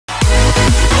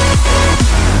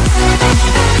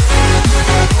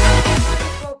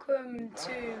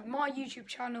to my YouTube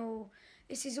channel.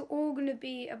 This is all going to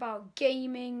be about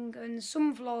gaming and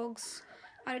some vlogs.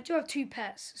 And I do have 2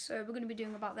 pets, so we're going to be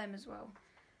doing about them as well.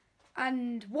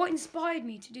 And what inspired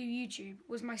me to do YouTube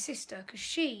was my sister, because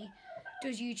she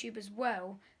does YouTube as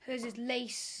well. Hers is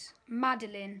Lace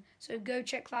Madeline, so go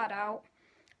check that out.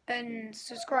 And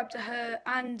subscribe to her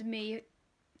and me,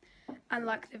 and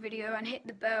like the video and hit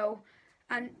the bell.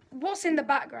 And what's in the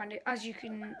background, as you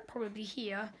can probably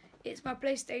hear, it's my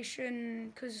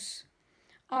PlayStation, because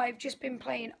I've just been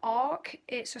playing Ark.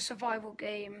 It's a survival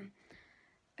game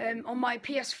on my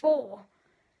PS4.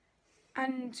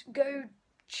 And go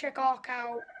check Ark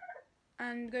out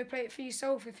and go play it for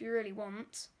yourself if you really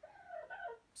want.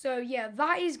 So yeah,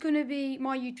 that is going to be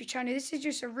my YouTube channel. This is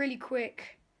just a really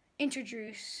quick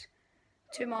introduce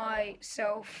to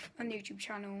myself and the YouTube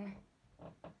channel.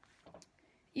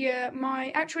 Yeah,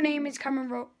 my actual name is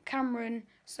Cameron,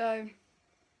 so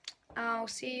I'll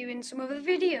see you in some other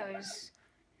videos.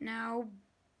 Now,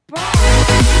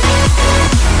 bye!